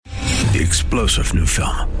The explosive new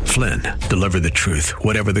film, Flynn, deliver the truth,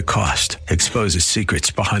 whatever the cost. Exposes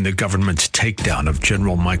secrets behind the government's takedown of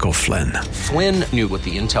General Michael Flynn. Flynn knew what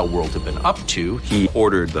the intel world had been up to. He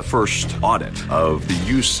ordered the first audit of the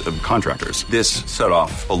use of contractors. This set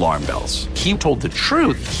off alarm bells. He told the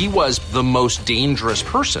truth. He was the most dangerous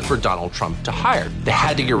person for Donald Trump to hire. They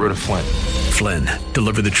had to get rid of Flynn. Flynn,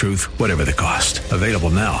 deliver the truth, whatever the cost. Available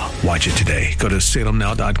now. Watch it today. Go to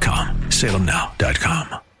salemnow.com.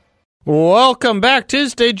 salemnow.com. Welcome back.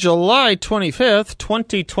 Tuesday, July 25th,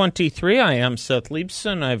 2023. I am Seth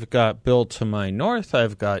Leibson. I've got Bill to my north.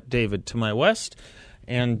 I've got David to my west.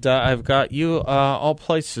 And I've got you all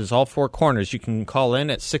places, all four corners. You can call in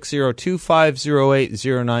at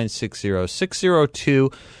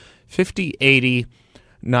 602-508-0960,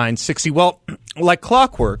 602-5080-960. Well, like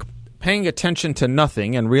clockwork, paying attention to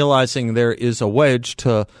nothing and realizing there is a wedge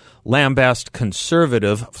to lambast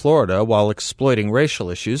conservative Florida while exploiting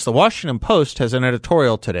racial issues, the Washington Post has an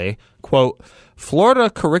editorial today, quote,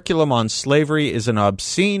 "Florida curriculum on slavery is an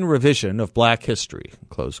obscene revision of black history,"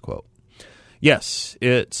 close quote. Yes,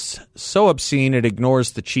 it's so obscene it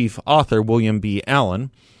ignores the chief author, William B.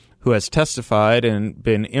 Allen, who has testified and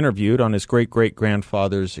been interviewed on his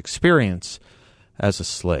great-great-grandfather's experience as a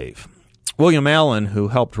slave. William Allen, who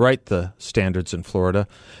helped write the standards in Florida,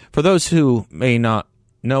 for those who may not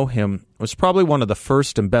know him, was probably one of the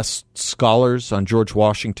first and best scholars on George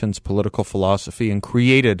Washington's political philosophy and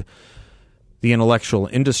created the intellectual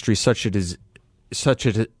industry such as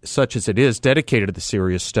it is dedicated to the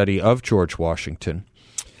serious study of George Washington.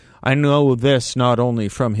 I know this not only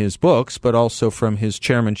from his books, but also from his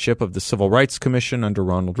chairmanship of the Civil Rights Commission under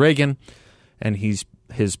Ronald Reagan, and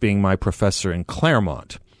his being my professor in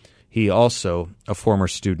Claremont. He also a former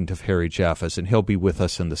student of Harry Jaffe's, and he'll be with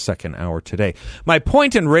us in the second hour today. My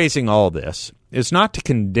point in raising all this is not to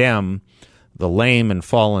condemn the lame and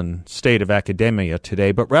fallen state of academia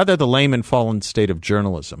today, but rather the lame and fallen state of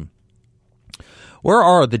journalism. Where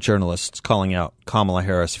are the journalists calling out Kamala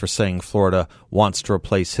Harris for saying Florida wants to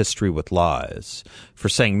replace history with lies, for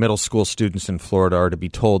saying middle school students in Florida are to be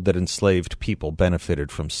told that enslaved people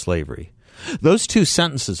benefited from slavery? Those two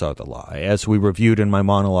sentences are the lie, as we reviewed in my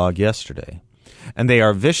monologue yesterday. And they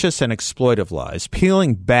are vicious and exploitive lies,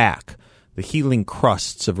 peeling back the healing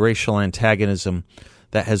crusts of racial antagonism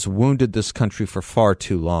that has wounded this country for far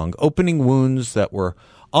too long, opening wounds that were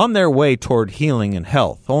on their way toward healing and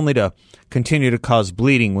health, only to continue to cause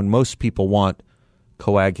bleeding when most people want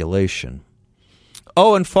coagulation.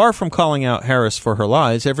 Oh, and far from calling out Harris for her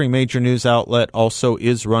lies, every major news outlet also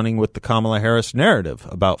is running with the Kamala Harris narrative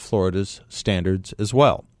about Florida's standards as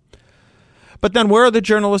well. But then where are the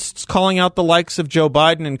journalists calling out the likes of Joe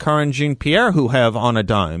Biden and Karine Jean-Pierre, who have, on a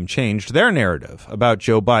dime, changed their narrative about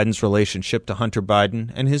Joe Biden's relationship to Hunter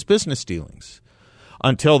Biden and his business dealings?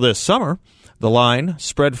 Until this summer, the line,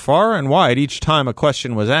 spread far and wide each time a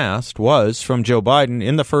question was asked, was from Joe Biden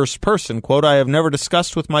in the first person, quote, "I have never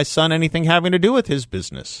discussed with my son anything having to do with his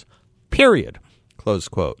business, period," close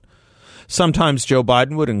quote. Sometimes Joe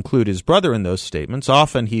Biden would include his brother in those statements.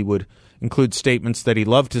 Often he would include statements that he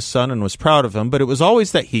loved his son and was proud of him, but it was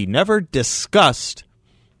always that he never discussed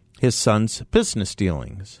his son's business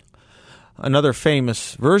dealings. Another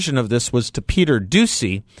famous version of this was to Peter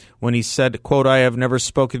Doocy when he said, quote, "I have never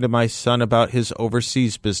spoken to my son about his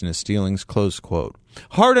overseas business dealings," close quote.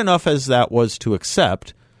 Hard enough as that was to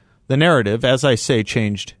accept, the narrative, as I say,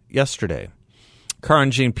 changed yesterday. Karine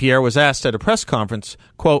Jean-Pierre was asked at a press conference,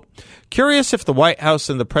 quote, "Curious if the White House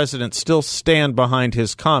and the president still stand behind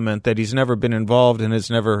his comment that he's never been involved and has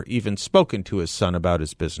never even spoken to his son about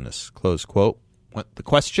his business," close quote. What the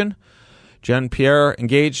question? Jean-Pierre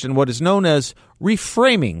engaged in what is known as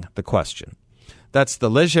reframing the question. That's the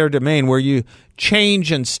legerdemain where you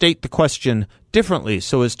change and state the question differently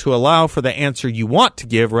so as to allow for the answer you want to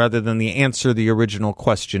give rather than the answer the original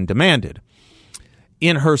question demanded.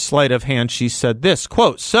 In her sleight of hand, she said this,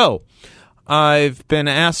 quote, "So, I've been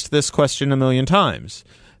asked this question a million times.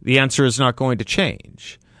 The answer is not going to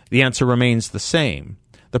change. The answer remains the same.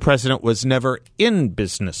 The president was never in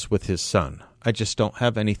business with his son. I just don't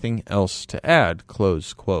have anything else to add,"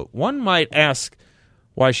 close quote. One might ask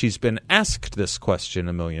why she's been asked this question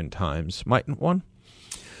a million times, mightn't one?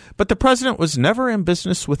 But the president was never in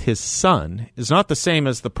business with his son is not the same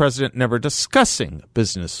as the president never discussing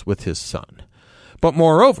business with his son. But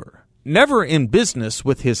moreover, never in business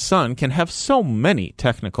with his son can have so many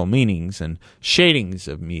technical meanings and shadings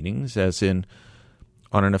of meanings as in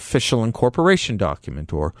on an official incorporation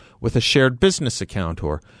document or with a shared business account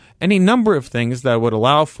or any number of things that would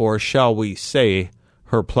allow for, shall we say,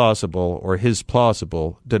 her plausible or his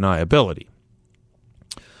plausible deniability.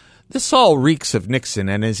 This all reeks of Nixon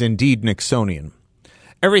and is indeed Nixonian.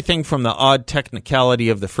 Everything from the odd technicality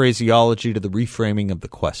of the phraseology to the reframing of the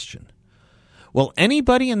question. Will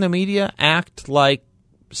anybody in the media act like,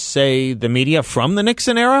 say, the media from the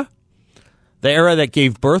Nixon era? The era that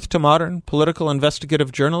gave birth to modern political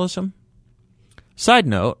investigative journalism? Side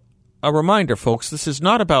note, a reminder, folks, this is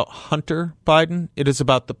not about Hunter Biden. It is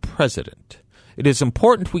about the president. It is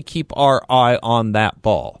important we keep our eye on that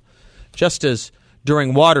ball. Just as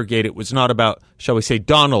during Watergate, it was not about, shall we say,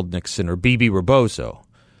 Donald Nixon or Bibi Rebozo.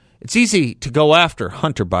 It's easy to go after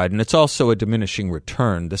Hunter Biden. It's also a diminishing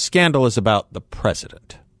return. The scandal is about the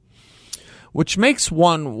president, which makes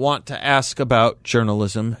one want to ask about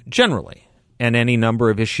journalism generally and any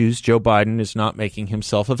number of issues Joe Biden is not making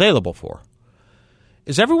himself available for.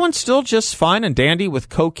 Is everyone still just fine and dandy with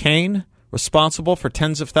cocaine, responsible for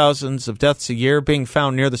tens of thousands of deaths a year, being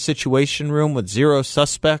found near the Situation Room with 0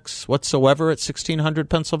 suspects whatsoever at 1600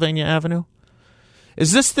 Pennsylvania Avenue?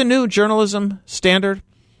 Is this the new journalism standard?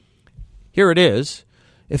 Here it is.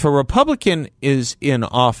 If a Republican is in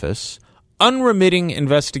office, unremitting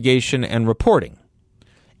investigation and reporting.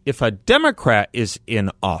 If a Democrat is in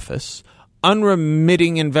office,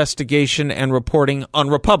 unremitting investigation and reporting on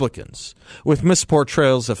Republicans, with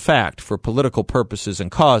misportrayals of fact for political purposes and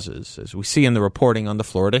causes, as we see in the reporting on the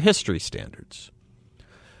Florida history standards.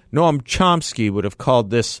 Noam Chomsky would have called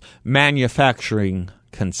this manufacturing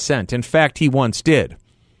consent. In fact, he once did.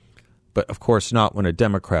 But, of course, not when a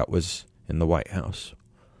Democrat was in the White House.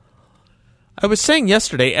 I was saying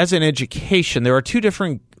yesterday, as in education, there are two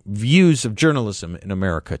different views of journalism in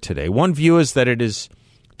America today. One view is that it is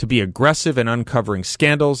to be aggressive in uncovering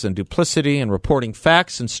scandals and duplicity and reporting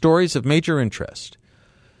facts and stories of major interest.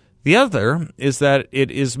 The other is that it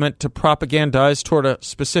is meant to propagandize toward a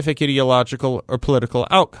specific ideological or political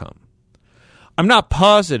outcome. I'm not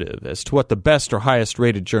positive as to what the best or highest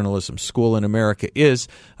rated journalism school in America is.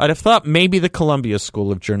 I'd have thought maybe the Columbia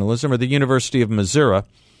School of Journalism or the University of Missouri,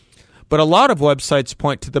 but a lot of websites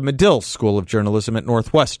point to the Medill School of Journalism at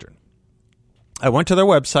Northwestern. I went to their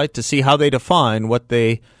website to see how they define what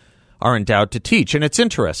they are endowed to teach, and it's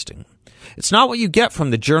interesting. It's not what you get from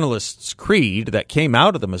the journalist's creed that came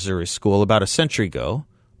out of the Missouri School about a century ago,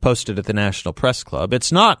 posted at the National Press Club.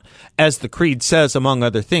 It's not, as the creed says, among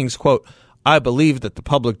other things, quote, I believe that the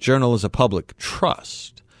public journal is a public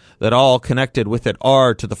trust, that all connected with it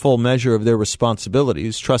are, to the full measure of their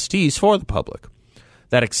responsibilities, trustees for the public.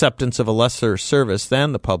 That acceptance of a lesser service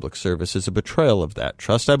than the public service is a betrayal of that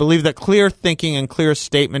trust. I believe that clear thinking and clear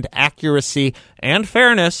statement, accuracy, and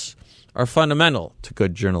fairness are fundamental to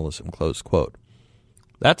good journalism, close quote.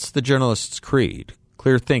 That's the journalist's creed.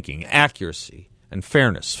 Clear thinking, accuracy, and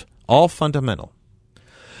fairness, all fundamental.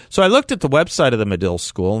 So I looked at the website of the Medill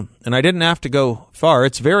School, and I didn't have to go far.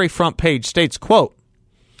 Its very front page states, quote,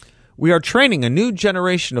 we are training a new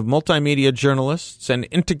generation of multimedia journalists and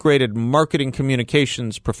integrated marketing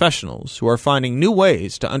communications professionals who are finding new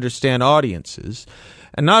ways to understand audiences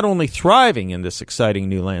and not only thriving in this exciting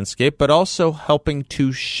new landscape, but also helping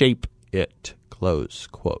to shape it, close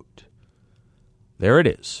quote. There it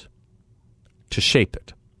is. To shape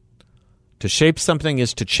it. To shape something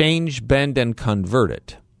is to change, bend, and convert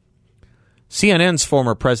it. CNN's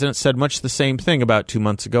former president said much the same thing about 2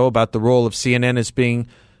 months ago about the role of CNN as being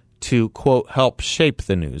to, quote, help shape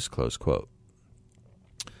the news, close quote.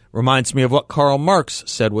 Reminds me of what Karl Marx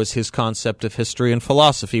said was his concept of history and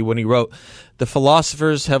philosophy when he wrote, the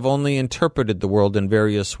philosophers have only interpreted the world in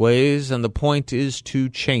various ways, and the point is to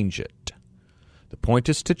change it. The point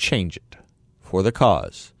is to change it for the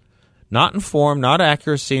cause. Not in form, not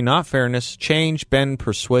accuracy, not fairness, change, bend,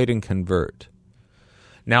 persuade, and convert.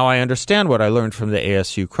 Now I understand what I learned from the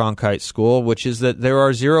ASU Cronkite School, which is that there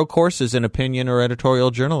are 0 courses in opinion or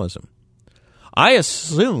editorial journalism. I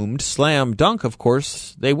assumed, slam dunk, of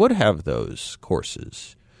course, they would have those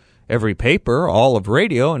courses. Every paper, all of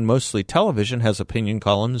radio, and mostly television has opinion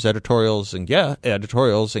columns, editorials, and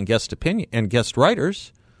guest opinion and guest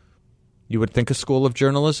writers. You would think a school of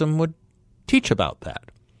journalism would teach about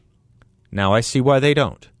that. Now I see why they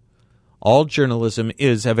don't. All journalism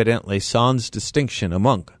is evidently sans distinction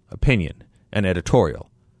among opinion and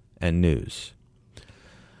editorial and news.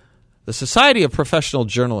 The Society of Professional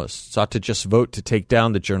Journalists ought to just vote to take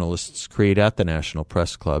down the journalists' creed at the National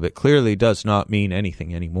Press Club. It clearly does not mean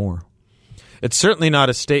anything anymore. It's certainly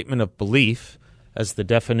not a statement of belief, as the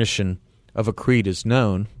definition of a creed is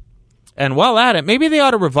known. And while at it, maybe they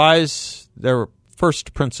ought to revise their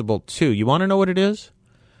first principle too. You want to know what it is?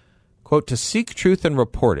 Quote, to seek truth and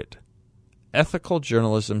report it. Ethical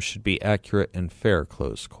journalism should be accurate and fair,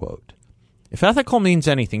 close quote. If ethical means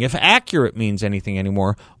anything, if accurate means anything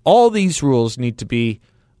anymore, all these rules need to be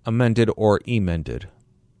amended or emended.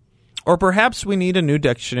 Or perhaps we need a new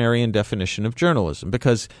dictionary and definition of journalism,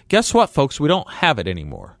 because guess what, folks? We don't have it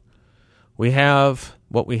anymore.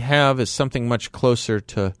 What we have is something much closer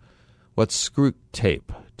to what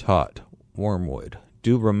Screwtape taught Wormwood.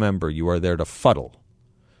 Do remember, you are there to fuddle.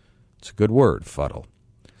 It's a good word, fuddle.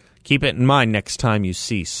 Keep it in mind next time you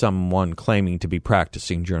see someone claiming to be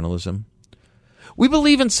practicing journalism. We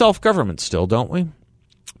believe in self-government still, don't we?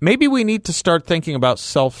 Maybe we need to start thinking about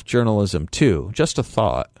self-journalism too. Just a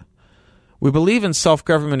thought. We believe in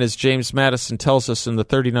self-government, as James Madison tells us in the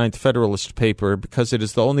 39th Federalist paper, because it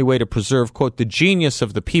is the only way to preserve, quote, the genius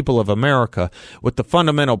of the people of America with the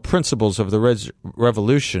fundamental principles of the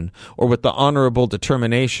revolution, or with the honorable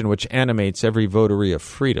determination which animates every votary of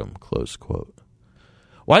freedom, close quote.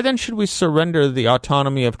 Why then should we surrender the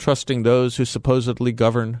autonomy of trusting those who supposedly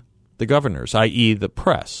govern the governors, i.e. the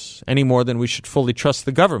press, any more than we should fully trust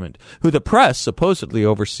the government, who the press supposedly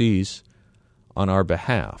oversees on our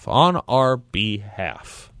behalf?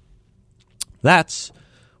 That's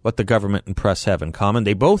what the government and press have in common.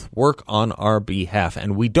 They both work on our behalf,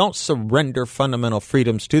 and we don't surrender fundamental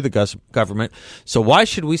freedoms to the government, so why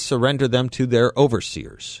should we surrender them to their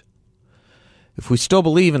overseers? If we still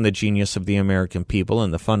believe in the genius of the American people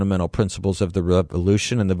and the fundamental principles of the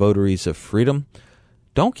revolution and the votaries of freedom,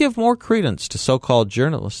 don't give more credence to so-called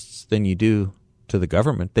journalists than you do to the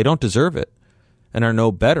government. They don't deserve it and are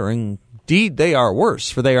no better. Indeed, they are worse,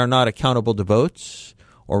 for they are not accountable to votes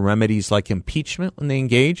or remedies like impeachment when they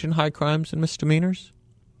engage in high crimes and misdemeanors.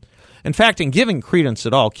 In fact, in giving credence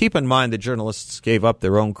at all, keep in mind that journalists gave up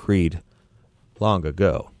their own creed long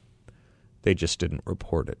ago. They just didn't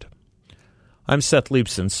report it. I'm Seth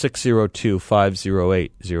Leibsohn,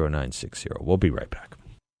 602-508-0960. We'll be right back.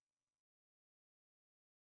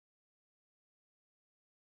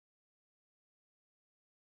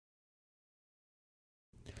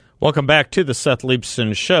 Welcome back to the Seth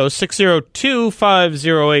Leibsohn Show,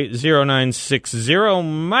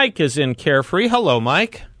 602-508-0960. Mike is in Carefree. Hello,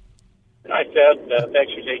 Mike. Hi, Seth.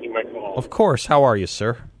 Thanks for taking my call. Of course. How are you,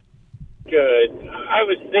 sir? Good. I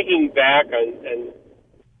was thinking back on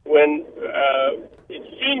when it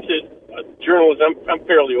seems that journalism, I'm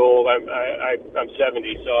fairly old. I'm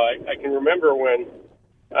 70, so I can remember when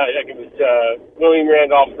it was William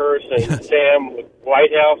Randolph Hearst and Sam with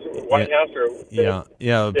White House.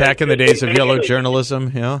 Back in the days of yellow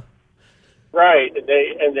journalism, yeah. Right,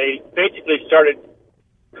 and they basically started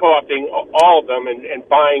co-opting all of them and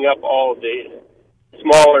buying up all of the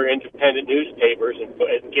smaller independent newspapers and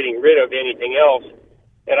getting rid of anything else.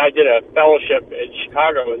 And I did a fellowship at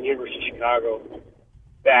Chicago, in the University of Chicago,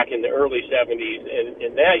 back in the early 70s, and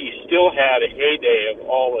in that you still had a heyday of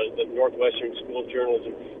all of the Northwestern School of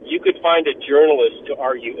Journalism. You could find a journalist to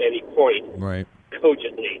argue any point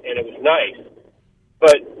cogently, and it was nice.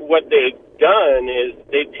 But what they've done is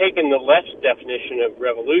they've taken the left's definition of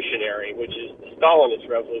revolutionary, which is the Stalinist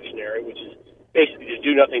revolutionary, which is basically to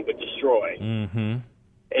do nothing but destroy,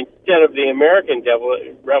 instead of the American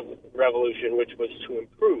revolution, which was to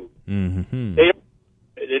improve.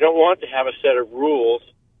 They don't want to have a set of rules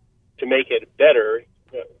to make it better,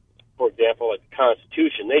 for example, like the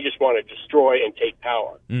Constitution. They just want to destroy and take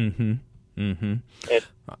power. And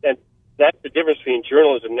that's the difference between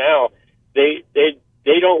journalism now. They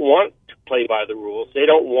don't want to play by the rules. They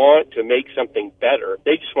don't want to make something better.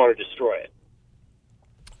 They just want to destroy it.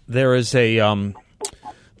 There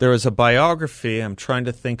is a biography. I'm trying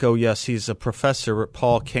to think. Oh, yes, he's a professor,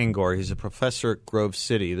 Paul Kengor. He's a professor at Grove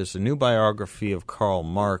City. There's a new biography of Karl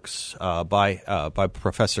Marx by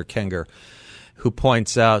Professor Kengor, who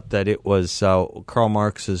points out that it was Karl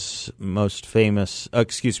Marx's most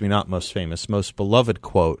beloved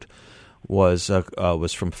quote was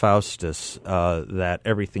from Faustus, that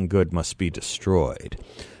everything good must be destroyed.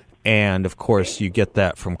 And, of course, you get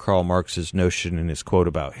that from Karl Marx's notion in his quote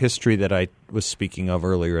about history that I was speaking of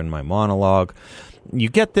earlier in my monologue. You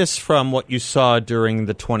get this from what you saw during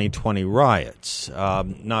the 2020 riots,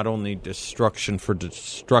 not only destruction for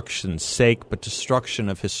destruction's sake, but destruction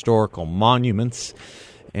of historical monuments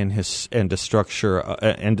and destruction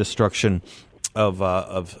of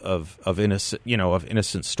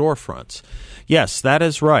innocent storefronts. Yes, that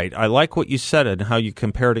is right. I like what you said and how you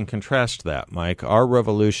compared and contrast that, Mike. Our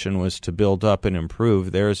revolution was to build up and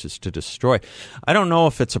improve. Theirs is to destroy. I don't know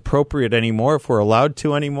if it's appropriate anymore, if we're allowed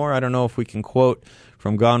to anymore. I don't know if we can quote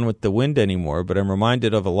from Gone with the Wind anymore, but I'm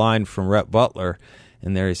reminded of a line from Rhett Butler,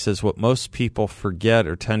 and there he says, what most people forget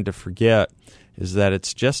or tend to forget is that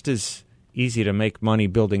it's just as easy to make money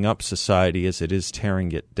building up society as it is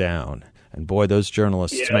tearing it down. And boy, those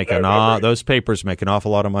journalists those papers make an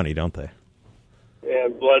awful lot of money, don't they?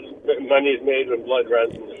 And money is made when blood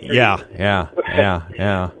runs in the street. Yeah. Okay.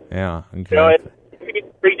 It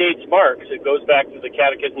predates Marx. It goes back to the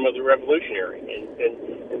Catechism of the Revolutionary,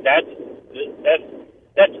 and that's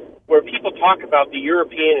where people talk about the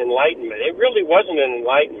European Enlightenment. It really wasn't an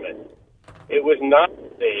enlightenment. It was not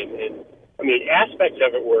the same. And I mean, aspects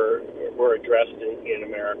of it were addressed in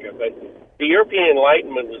America, but the European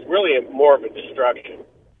Enlightenment was really more of a destruction.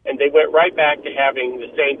 And they went right back to having the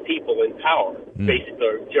same people in power,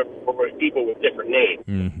 basically, or people with different names.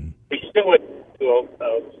 Mm-hmm. They still went to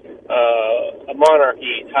a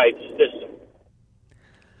monarchy-type system.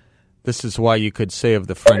 This is why you could say of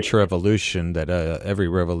the French Revolution that every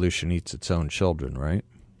revolution eats its own children, right?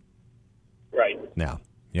 Right. Yeah.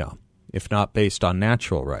 If not based on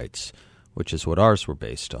natural rights, which is what ours were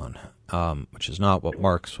based on, which is not what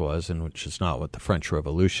Marx was, and which is not what the French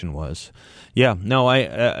Revolution was. Yeah, no,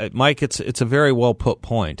 Mike, it's a very well put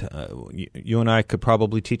point. You and I could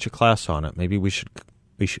probably teach a class on it. Maybe we should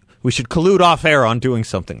collude off air on doing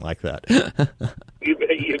something like that.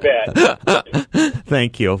 You bet.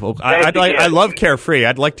 Thank you. I love Carefree.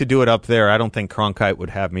 I'd like to do it up there. I don't think Cronkite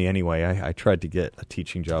would have me anyway. I tried to get a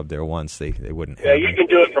teaching job there once. They wouldn't have me. You can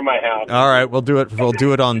do it from my house. All right, we'll do it. We'll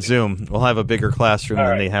do it on Zoom. We'll have a bigger classroom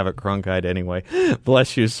than they have at Cronkite anyway.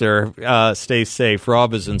 Bless you, sir. Stay safe.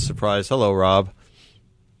 Rob is in Surprise. Hello, Rob.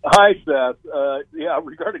 Hi, Seth.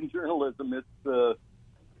 Regarding journalism,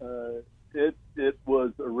 it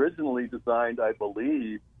was originally designed, I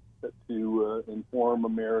believe, to inform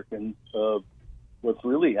Americans of what's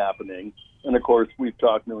really happening. And, of course, we've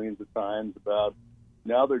talked millions of times about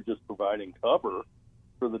now they're just providing cover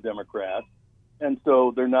for the Democrats. And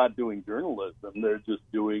so they're not doing journalism. They're just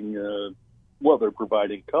doing, they're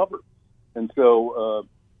providing cover. And so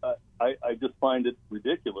I just find it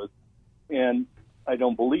ridiculous. And I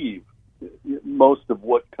don't believe most of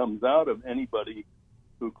what comes out of anybody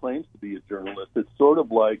who claims to be a journalist. It's sort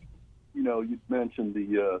of like, you mentioned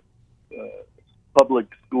the public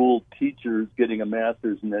school teachers getting a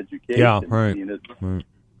master's in education. Yeah, right. I mean,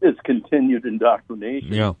 it's continued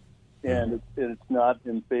indoctrination. Yeah. And it's not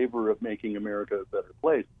in favor of making America a better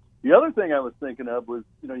place. The other thing I was thinking of was,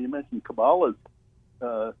 you mentioned Kamala's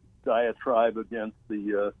diatribe against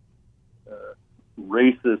the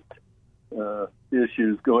racist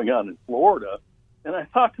issues going on in Florida. And I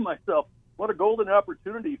thought to myself, what a golden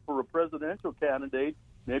opportunity for a presidential candidate,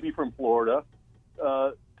 maybe from Florida,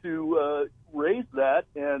 to raise that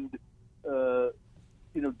and,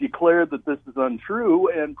 declare that this is untrue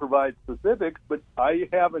and provide specifics. But I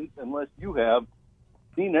haven't, unless you have,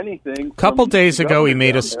 seen anything. A couple days ago, he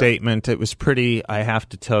made a statement. It was pretty, I have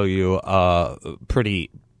to tell you, pretty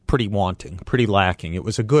wanting, pretty lacking. It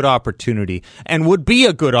was a good opportunity, and would be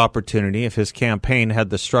a good opportunity if his campaign had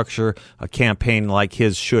the structure a campaign like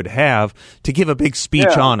his should have, to give a big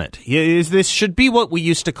speech on it. This should be what we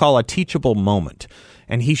used to call a teachable moment,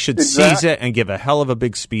 and he should seize it and give a hell of a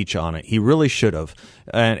big speech on it. He really should have.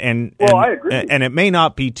 And I agree. And it may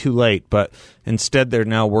not be too late, but instead they're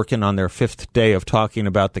now working on their fifth day of talking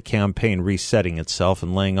about the campaign resetting itself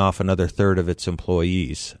and laying off another third of its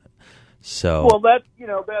employees. So that's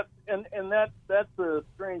a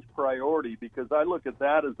strange priority, because I look at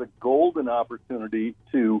that as a golden opportunity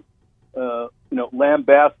to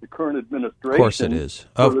lambast the current administration. Of course it is.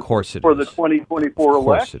 Of course it is. For the 2024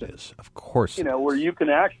 election. Of course it is. Of course it is. Where you can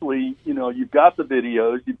actually, you've got the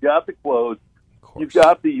videos, you've got the quotes, you've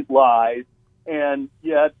got the lies, and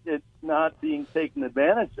yet it's not being taken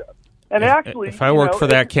advantage of. And actually, if I worked for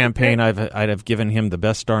that campaign, I'd have given him the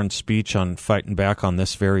best darn speech on fighting back on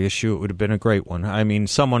this very issue. It would have been a great one. I mean,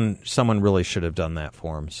 someone really should have done that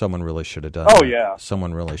for him. Someone really should have done that. Oh, yeah.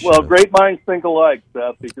 Someone really should Well, have. Great minds think alike,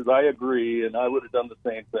 Seth, because I agree, and I would have done the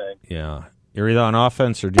same thing. Yeah. You're either on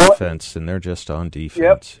offense or defense, and they're just on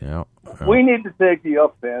defense. Yep. We need to take the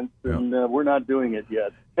offense, and we're not doing it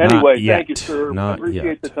yet. Anyway, thank you, sir. Not appreciate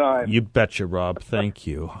yet. the time. You betcha, Rob. Thank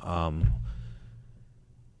you.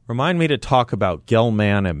 Remind me to talk about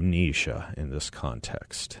Gell-Mann amnesia in this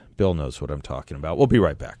context. Bill knows what I'm talking about. We'll be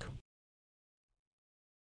right back.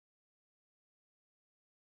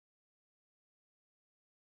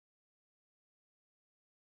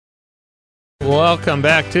 Welcome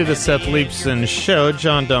back to the Seth Leibsohn Show.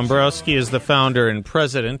 John Dombrowski is the founder and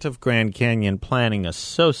president of Grand Canyon Planning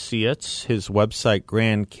Associates. His website,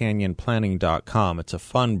 GrandCanyonPlanning.com. It's a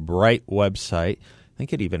fun, bright website. I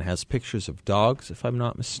think it even has pictures of dogs, if I'm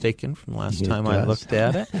not mistaken, from last time I looked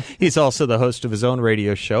at it. He's also the host of his own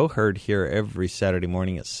radio show, heard here every Saturday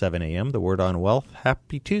morning at 7 a.m., The Word on Wealth.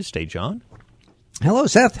 Happy Tuesday, John. Hello,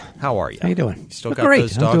 Seth. How are you? How you doing? You still got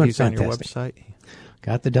those doggies on your website?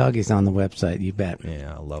 Got the doggies on the website, you bet.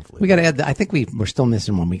 Yeah, lovely. We got to add, I think we're still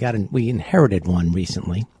missing one. We inherited one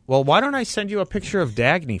recently. Well, why don't I send you a picture of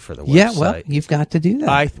Dagny for the website? Yeah, well, you've got to do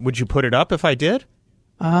that. Would you put it up if I did?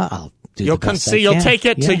 I'll do You'll the best I You'll can. take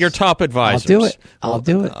it to Yes. your top advisors. I'll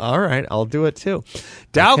do it. All right, I'll do it too.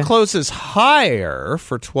 Dow closes higher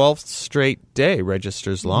for 12th straight day,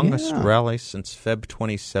 registers longest rally since Feb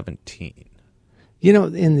 2017. You know,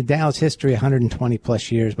 in the Dow's history, 120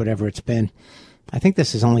 plus years, whatever it's been, I think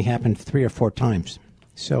this has only happened 3 or 4 times.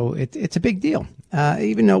 So it's a big deal.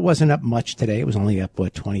 Even though it wasn't up much today, it was only up,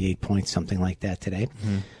 28 points, something like that today.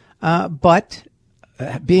 Mm-hmm. But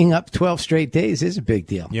being up 12 straight days is a big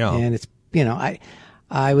deal. Yeah. And it's,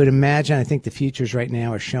 I would imagine, I think the futures right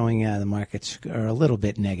now are showing the markets are a little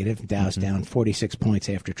bit negative. Dow's down 46 points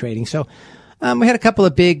after trading. So we had a couple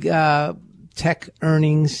of big tech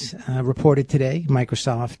earnings reported today,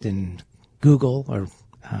 Microsoft and Google or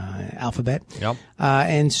Alphabet. Yep.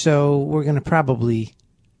 And so we're going to probably,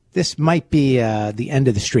 this might be the end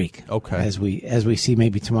of the streak. Okay. As we see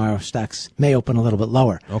maybe tomorrow stocks may open a little bit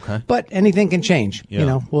lower. Okay. But anything can change.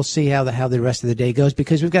 Yeah. We'll see how the rest of the day goes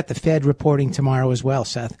because we've got the Fed reporting tomorrow as well,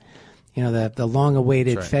 Seth. The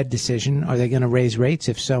long-awaited That's right. Fed decision. Are they going to raise rates?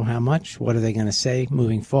 If so, how much? What are they going to say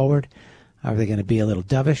moving forward? Are they going to be a little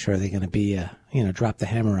dovish, or are they going to be, drop the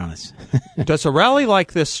hammer on us? Does a rally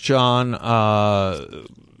like this, John,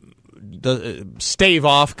 stave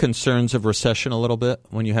off concerns of recession a little bit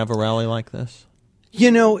when you have a rally like this?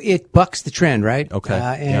 It bucks the trend, right? Okay.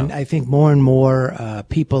 And I think more and more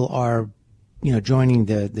people are, joining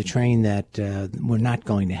the train that we're not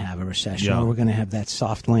going to have a recession, or we're going to have that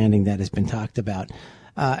soft landing that has been talked about.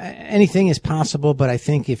 Anything is possible, but I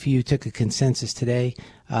think if you took a consensus today,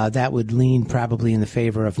 that would lean probably in the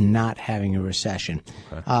favor of not having a recession,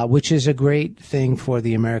 which is a great thing for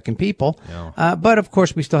the American people. Yeah. But, of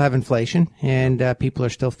course, we still have inflation, and people are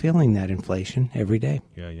still feeling that inflation every day.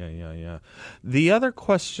 Yeah. The other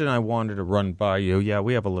question I wanted to run by you,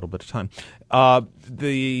 we have a little bit of time.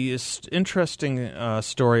 The interesting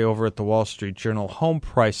story over at the Wall Street Journal, home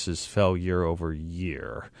prices fell year over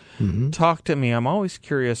year. Mm-hmm. Talk to me. I'm always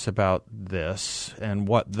curious about this and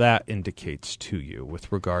what that indicates to you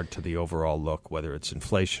with regard to the overall look, whether it's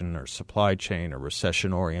inflation or supply chain or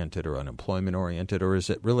recession-oriented or unemployment-oriented, or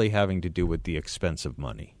is it really having to do with the expense of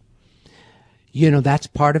money? That's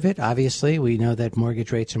part of it. Obviously, we know that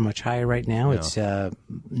mortgage rates are much higher right now. Yeah. It's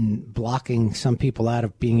blocking some people out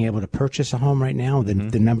of being able to purchase a home right now. The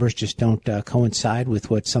numbers just don't coincide with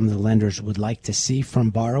what some of the lenders would like to see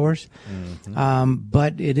from borrowers. Mm-hmm.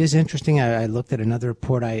 But it is interesting. I looked at another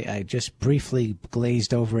report. I just briefly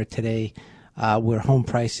glazed over it today where home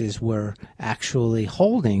prices were actually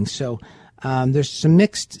holding. So there's some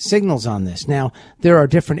mixed signals on this. Now, there are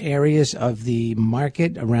different areas of the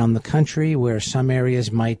market around the country where some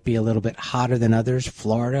areas might be a little bit hotter than others.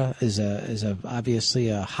 Florida is obviously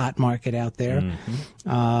a hot market out there.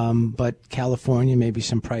 Mm-hmm. But California, maybe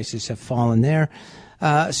some prices have fallen there.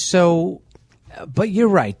 But you're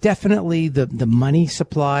right. Definitely the money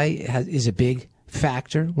supply is a big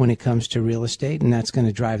factor when it comes to real estate, and that's going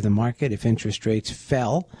to drive the market. If interest rates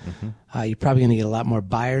fell, you're probably going to get a lot more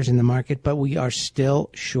buyers in the market, but we are still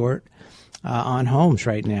short on homes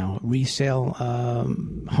right now. Resale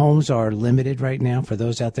homes are limited right now for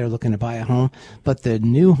those out there looking to buy a home, but the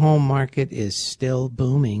new home market is still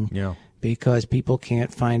booming because people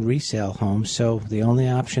can't find resale homes, so the only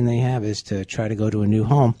option they have is to try to go to a new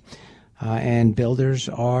home. And builders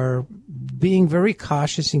are being very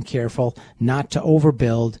cautious and careful not to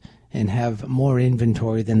overbuild and have more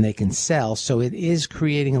inventory than they can sell. So it is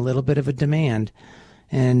creating a little bit of a demand.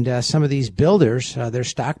 And some of these builders, their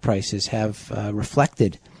stock prices have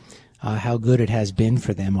reflected how good it has been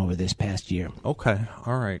for them over this past year. Okay.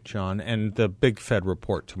 All right, John. And the big Fed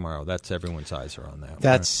report tomorrow, that's everyone's eyes are on that.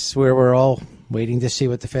 That's where we're all waiting to see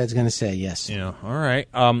what the Fed's going to say, yes. Yeah. All right.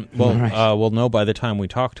 We'll know by the time we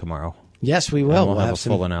talk tomorrow. Yes, we will. We'll have a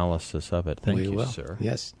full analysis of it. Thank you, sir.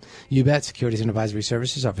 Yes. You bet. Securities and advisory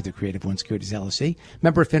services offered through Creative One Securities LLC.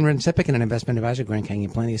 Member of FINRA and SIPC and an investment advisor, Grand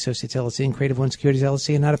Canyon Planning Associates LLC and Creative One Securities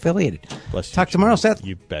LLC and not affiliated. Bless Talk you, tomorrow, Seth.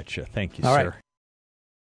 You betcha. Thank you, All sir. Right.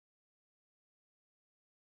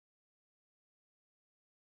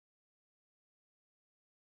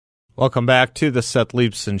 Welcome back to the Seth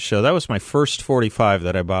Leibson Show. That was my first 45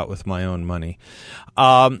 that I bought with my own money.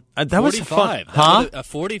 That 45. Was fun. A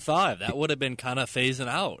 45. That would have been kind of phasing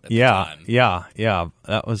out at the time. Yeah.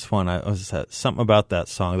 That was fun. I was something about that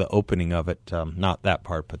song, the opening of it. Not that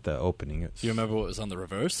part, but the opening. Do you remember what was on the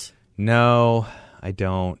reverse? No, I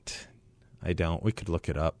don't. We could look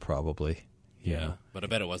it up probably. Yeah, but I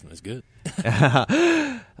bet it wasn't as good.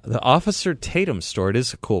 The Officer Tatum store, it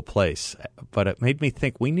is a cool place, but it made me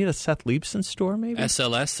think we need a Seth Leibson store, maybe?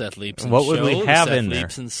 SLS Seth Leibson. What would we have in there?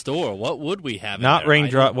 Seth Leibson store. What would we have Not in there?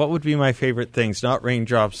 raindrop. What would be my favorite things? Not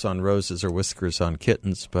raindrops on roses or whiskers on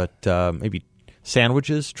kittens, but maybe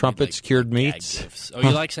sandwiches, trumpets, cured meats. Gifts. Oh, you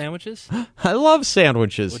like sandwiches? I love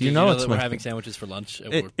sandwiches. Well, you know that it's we're my having sandwiches for lunch.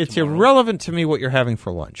 It's tomorrow? irrelevant to me what you're having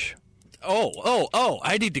for lunch. Oh,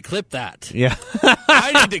 I need to clip that. Yeah.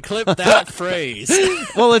 I need to clip that phrase.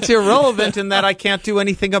 Well, it's irrelevant in that I can't do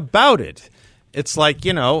anything about it. It's like,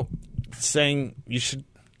 saying you should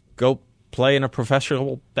go play in a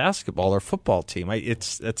professional basketball or football team. I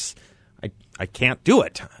can't do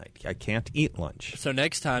it. I can't eat lunch. So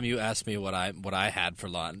next time you ask me what I had for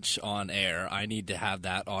lunch on air, I need to have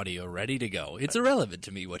that audio ready to go. It's irrelevant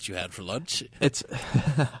to me what you had for lunch.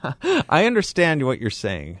 I understand what you're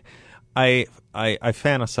saying. I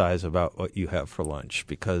fantasize about what you have for lunch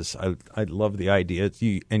because I love the idea.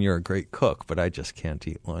 You're a great cook, but I just can't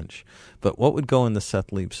eat lunch. But what would go in the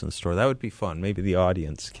Seth Leibson store? That would be fun. Maybe the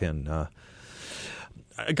audience can.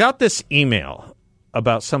 I got this email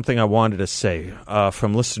about something I wanted to say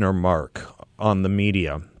from listener Mark on the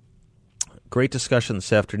media. Great discussion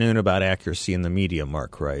this afternoon about accuracy in the media,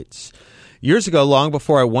 Mark writes. Years ago, long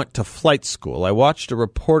before I went to flight school, I watched a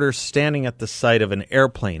reporter standing at the site of an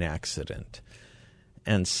airplane accident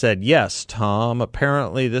and said, "Yes, Tom,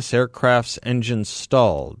 apparently this aircraft's engine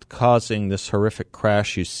stalled, causing this horrific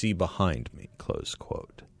crash you see behind me," close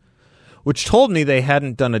quote. Which told me they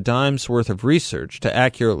hadn't done a dime's worth of research to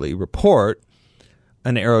accurately report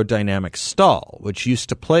an aerodynamic stall, which used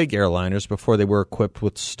to plague airliners before they were equipped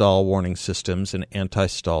with stall warning systems and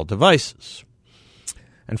anti-stall devices.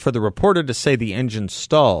 And for the reporter to say the engine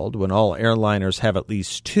stalled when all airliners have at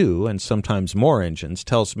least two and sometimes more engines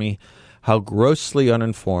tells me how grossly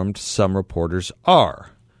uninformed some reporters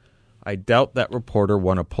are. I doubt that reporter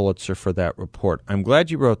won a Pulitzer for that report. I'm glad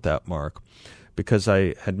you wrote that, Mark, because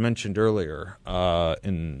I had mentioned earlier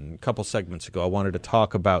in a couple segments ago I wanted to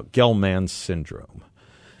talk about Gell-Mann syndrome.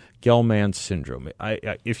 Gell-Mann syndrome.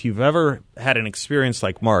 If you've ever had an experience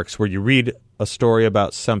like Mark's where you read a story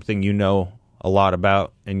about something you know a lot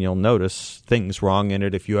about, and you'll notice things wrong in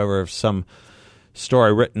it. If you ever have some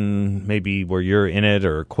story written, maybe where you're in it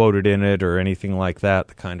or quoted in it or anything like that,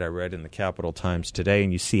 the kind I read in the Capital Times today,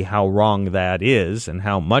 and you see how wrong that is and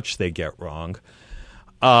how much they get wrong.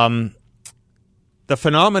 The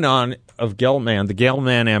phenomenon of Gell-Mann, the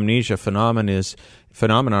Gell-Mann amnesia phenomenon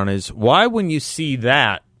is why, when you see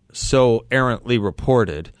that so errantly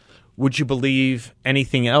reported, would you believe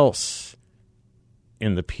anything else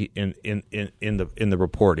in the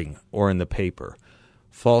reporting or in the paper?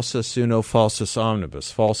 Falsus uno, falsus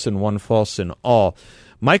omnibus, false in one, false in all.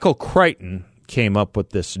 Michael Crichton came up with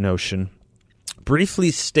this notion, briefly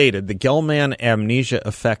stated the Gell-Mann amnesia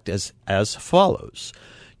effect as follows.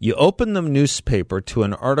 You open the newspaper to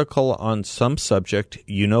an article on some subject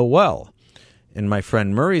you know well. In my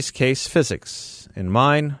friend Murray's case, physics. In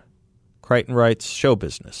mine, Crichton writes, show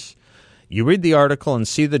business. You read the article and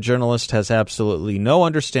see the journalist has absolutely no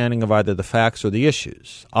understanding of either the facts or the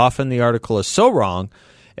issues. Often the article is so wrong,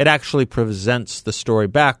 it actually presents the story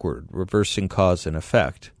backward, reversing cause and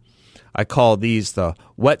effect. I call these the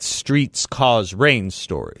wet streets cause rain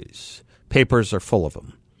stories. Papers are full of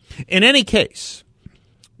them. In any case,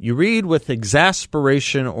 you read with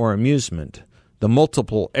exasperation or amusement the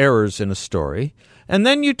multiple errors in a story, and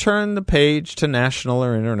then you turn the page to national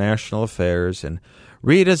or international affairs and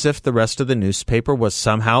read as if the rest of the newspaper was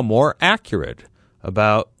somehow more accurate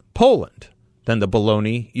about Poland than the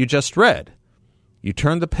baloney you just read. You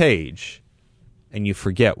turn the page and you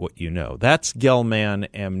forget what you know. That's Gell-Mann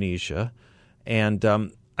amnesia, and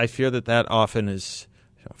I fear that often is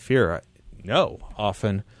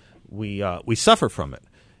often we suffer from it.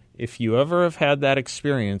 If you ever have had that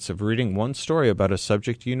experience of reading one story about a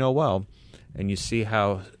subject you know well, and you see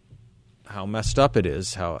how messed up it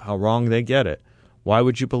is, how wrong they get it, why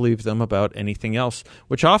would you believe them about anything else,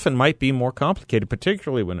 which often might be more complicated,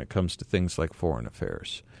 particularly when it comes to things like foreign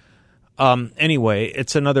affairs? Anyway,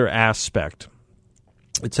 it's another aspect.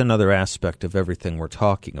 It's another aspect of everything we're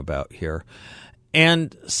talking about here.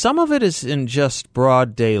 And some of it is in just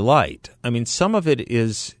broad daylight. I mean, some of it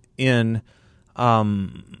is in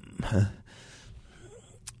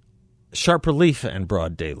sharp relief and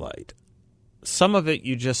broad daylight. Some of it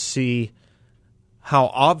you just see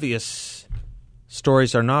how obvious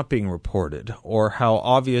stories are not being reported, or how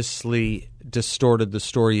obviously distorted the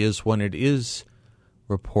story is when it is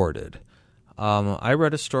reported. I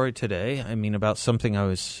read a story today, about something I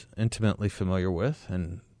was intimately familiar with,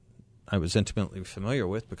 and I was intimately familiar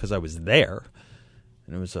with because I was there,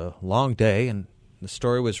 and it was a long day, and The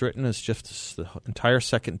story was written as just the entire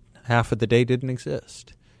second half of the day didn't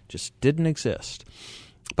exist. Just didn't exist.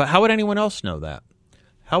 But how would anyone else know that?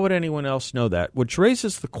 How would anyone else know that? Which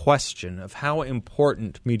raises the question of how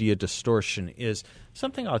important media distortion is.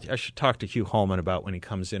 Something I should talk to Hugh Hallman about when he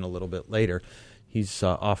comes in a little bit later. He's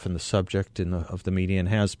often the subject of the media and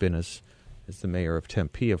has been as the mayor of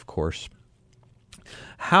Tempe, of course.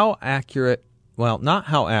 How accurate, well, not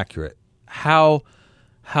how accurate, how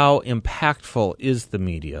impactful is the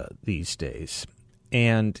media these days?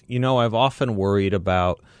 And, I've often worried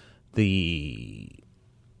about the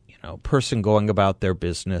person going about their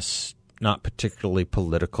business, not particularly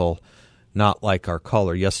political, not like our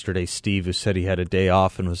caller yesterday, Steve, who said he had a day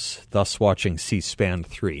off and was thus watching C-SPAN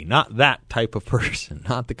 3. Not that type of person,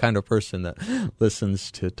 not the kind of person that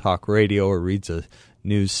listens to talk radio or reads a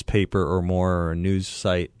newspaper or more or a news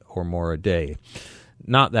site or more a day.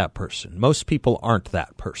 Not that person. Most people aren't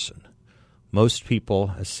that person. Most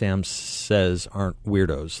people, as Sam says, aren't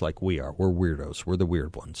weirdos like we are. We're weirdos. We're the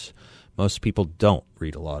weird ones. Most people don't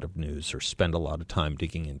read a lot of news or spend a lot of time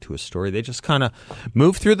digging into a story. They just kind of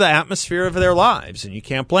move through the atmosphere of their lives, and you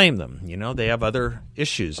can't blame them. They have other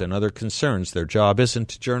issues and other concerns. Their job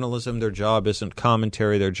isn't journalism. Their job isn't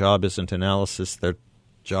commentary. Their job isn't analysis. Their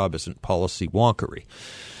job isn't policy wonkery.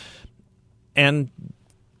 And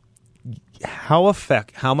how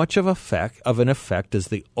much of an effect does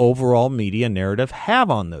the overall media narrative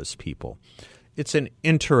have on those people? It's an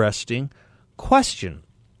interesting question,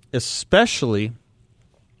 especially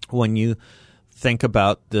when you think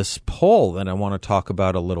about this poll that I want to talk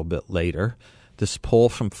about a little bit later. This poll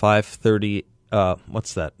from 530.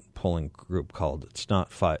 What's that polling group called? It's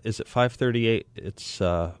not 5. Is it 538? It's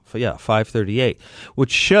 538,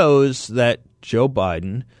 which shows that Joe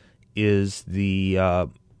Biden is the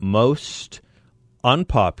most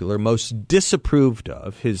unpopular, most disapproved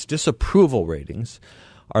of. His disapproval ratings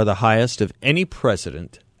are the highest of any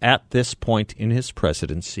president at this point in his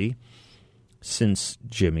presidency since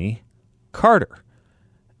Jimmy Carter.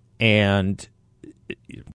 And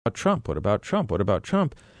what about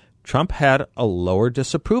Trump? Trump had a lower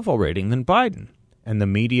disapproval rating than Biden, and the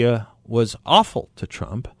media was awful to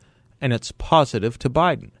Trump, and it's positive to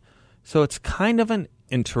Biden. So it's kind of an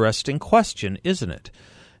interesting question, isn't it?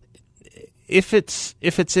 If it's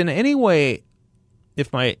in any way,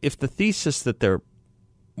 if the thesis that they're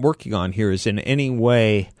working on here is in any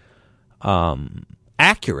way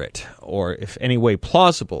accurate, or if any way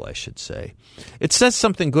plausible, I should say, it says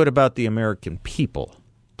something good about the American people,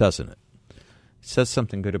 doesn't it? It says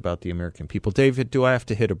something good about the American people. David, do I have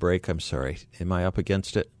to hit a break? I'm sorry. Am I up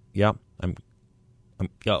against it? Yeah,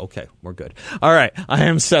 yeah, okay, we're good. All right, I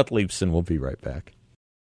am Seth Leibson. We'll be right back.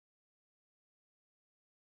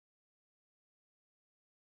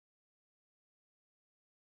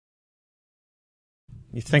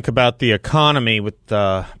 You think about the economy with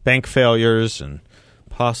bank failures and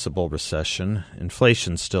possible recession,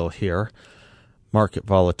 inflation still here, market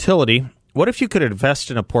volatility. What if you could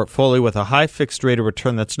invest in a portfolio with a high fixed rate of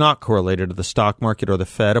return that's not correlated to the stock market or the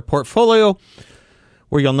Fed? A portfolio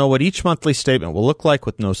where you'll know what each monthly statement will look like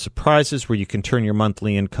with no surprises, where you can turn your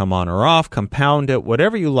monthly income on or off, compound it,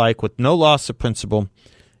 whatever you like, with no loss of principal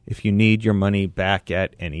if you need your money back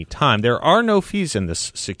at any time. There are no fees in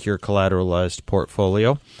this secure collateralized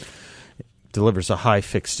portfolio. It delivers a high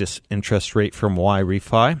fixed interest rate from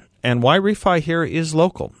YRefi. And YRefi here is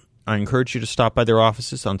local. I encourage you to stop by their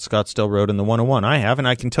offices on Scottsdale Road in the 101. I have, and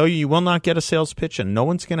I can tell you, you will not get a sales pitch, and no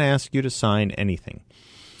one's going to ask you to sign anything.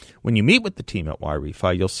 When you meet with the team at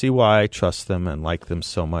YRefi, you'll see why I trust them and like them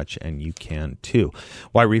so much, and you can too.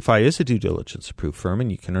 YRefi is a due diligence-approved firm,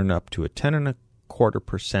 and you can earn up to a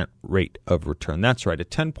 10.25% rate of return. That's right, a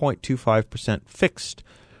 10.25% fixed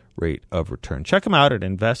rate of return. Check them out at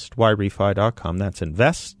investYRefi.com. That's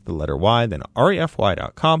invest, the letter Y, then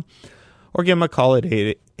REFY.com. Or give them a call at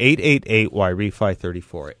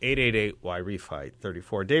 888-YREFI34.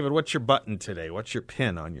 888-YREFI34. David, what's your button today? What's your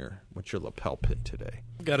pin on what's your lapel pin today?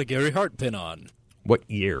 Got a Gary Hart pin on. What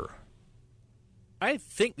year? I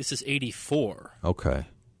think this is 84. Okay.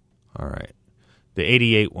 All right. The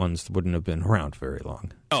 88 ones wouldn't have been around very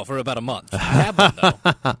long. Oh, for about a month. I have one, though.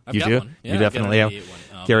 You do? One. Yeah, you definitely have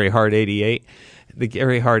Gary Hart 88. The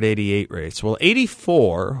Gary Hart 88 race. Well,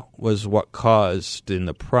 84 was what caused in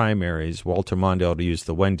the primaries Walter Mondale to use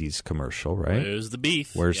the Wendy's commercial, right? Where's the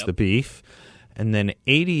beef? Where's the beef? And then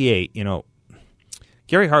 88,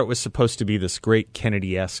 Gary Hart was supposed to be this great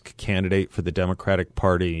Kennedy-esque candidate for the Democratic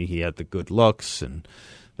Party. He had the good looks and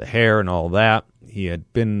the hair and all that. He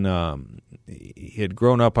had been he had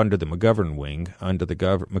grown up under the McGovern wing, under the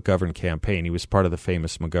McGovern campaign. He was part of the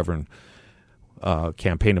famous McGovern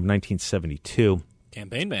campaign of 1972.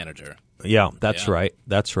 Campaign manager. Yeah, that's right.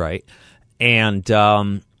 That's right. And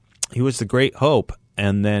he was the great hope.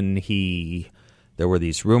 And then there were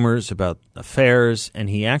these rumors about affairs, and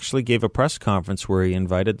he actually gave a press conference where he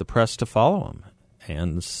invited the press to follow him.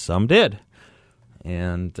 And some did.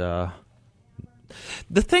 And the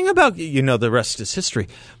thing about, the rest is history.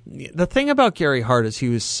 The thing about Gary Hart is he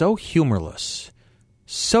was so humorless.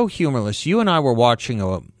 So humorless. You and I were watching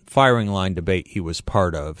a firing line debate he was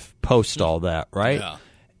part of, post all that, right? Yeah.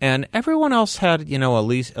 And everyone else had, at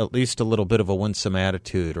least a little bit of a winsome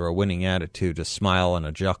attitude or a winning attitude, a smile and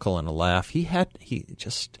a chuckle and a laugh. He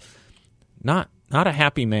just not a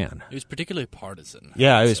happy man. He was particularly partisan.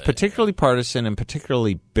 Yeah, he was particularly partisan and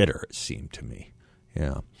particularly bitter, it seemed to me.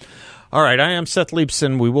 Yeah. All right, I am Seth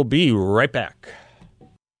Leibson. We will be right back.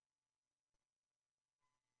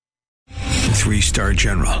 3-star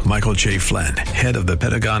General Michael J. Flynn, head of the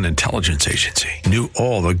Pentagon Intelligence Agency, knew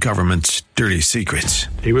all the government's dirty secrets.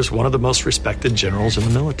 He was one of the most respected generals in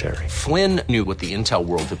the military. Flynn knew what the intel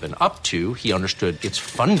world had been up to. He understood its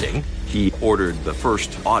funding. He ordered the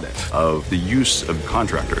first audit of the use of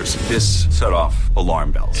contractors. This set off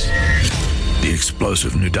alarm bells. The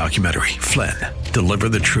explosive new documentary, Flynn, Deliver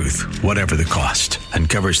the Truth, Whatever the Cost,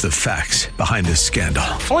 uncovers the facts behind this scandal.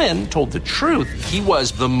 Flynn told the truth. He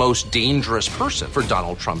was the most dangerous person for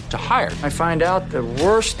Donald Trump to hire. I find out the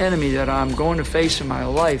worst enemy that I'm going to face in my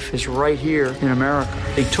life is right here in America.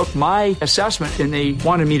 They took my assessment and they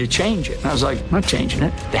wanted me to change it. And I was like, I'm not changing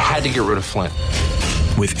it. They had to get rid of Flynn.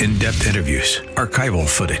 With in-depth interviews, archival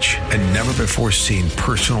footage, and never-before-seen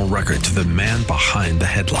personal records of the man behind the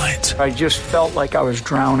headlines. I just felt like I was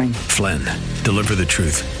drowning. Flynn, Deliver the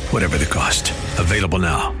Truth, Whatever the Cost. Available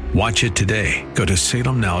now. Watch it today. Go to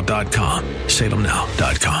salemnow.com.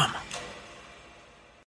 salemnow.com.